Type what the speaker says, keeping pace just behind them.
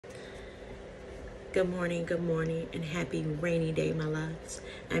Good morning, and happy rainy day, my loves.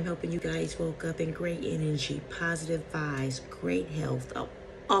 I'm hoping you guys woke up in great energy, positive vibes, great health, an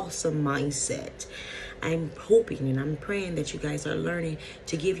awesome mindset. I'm hoping and I'm praying that you guys are learning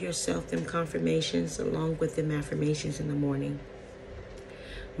to give yourself them confirmations along with them affirmations in the morning.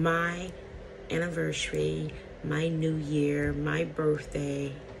 My anniversary, my new year, my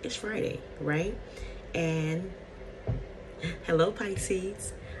birthday is Friday, right? And hello,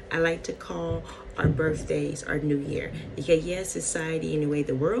 Pisces. I like to call our birthdays our new year. Because yes, society and the way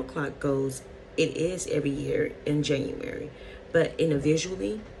the world clock goes, it is every year in January. But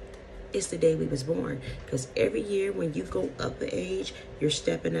individually, it's the day we was born. Because every year when you go up an age, you're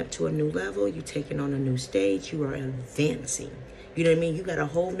stepping up to a new level, you're taking on a new stage, you are advancing. You know what I mean? You got a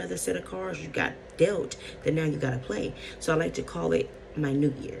whole nother set of cards you got dealt that now you got to play. So I like to call it my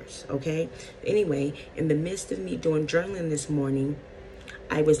New Year's, okay? Anyway, in the midst of me doing journaling this morning,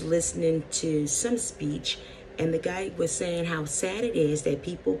 I was listening to some speech, and the guy was saying how sad it is that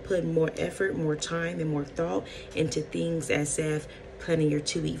people put more effort, more time, and more thought into things as if planning your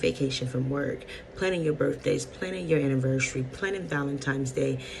 2-week vacation from work, planning your birthdays, planning your anniversary, planning Valentine's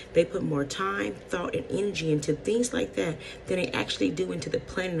Day. They put more time, thought, and energy into things like that than they actually do into the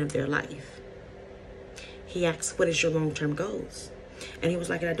planning of their life. He asked, what is your long-term goals? And he was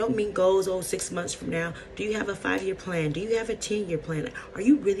like, and I don't mean goals, 6 months from now. Do you have a 5-year plan? Do you have a 10-year plan? Are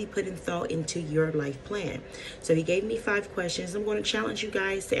you really putting thought into your life plan? So he gave me 5 questions. I'm going to challenge you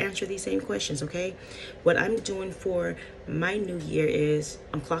guys to answer these same questions, okay? What I'm doing for my new year is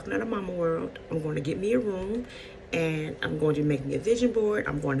I'm clocking out of Mama World. I'm going to get me a room, and I'm going to make me a vision board.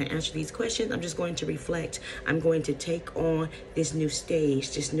 I'm going to answer these questions. I'm just going to reflect. I'm going to take on this new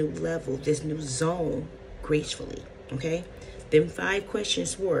stage, this new level, this new zone gracefully, okay? Them 5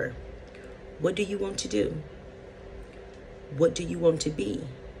 questions were, what do you want to do? What do you want to be?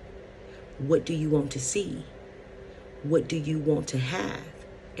 What do you want to see? What do you want to have?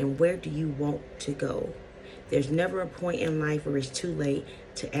 And where do you want to go? There's never a point in life where it's too late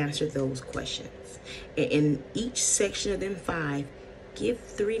to answer those questions. And in each section of them 5, give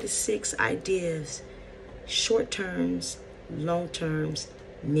 3 to 6 ideas, short terms, long terms,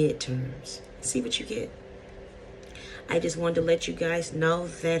 mid terms. See what you get. I just wanted to let you guys know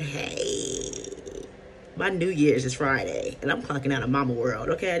that, hey, my New Year's is Friday, and I'm clocking out of Mama World,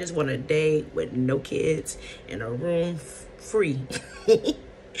 okay? I just want a day with no kids and a room free.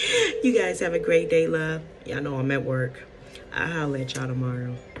 You guys have a great day, love. Y'all know I'm at work. I'll holler at y'all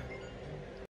tomorrow.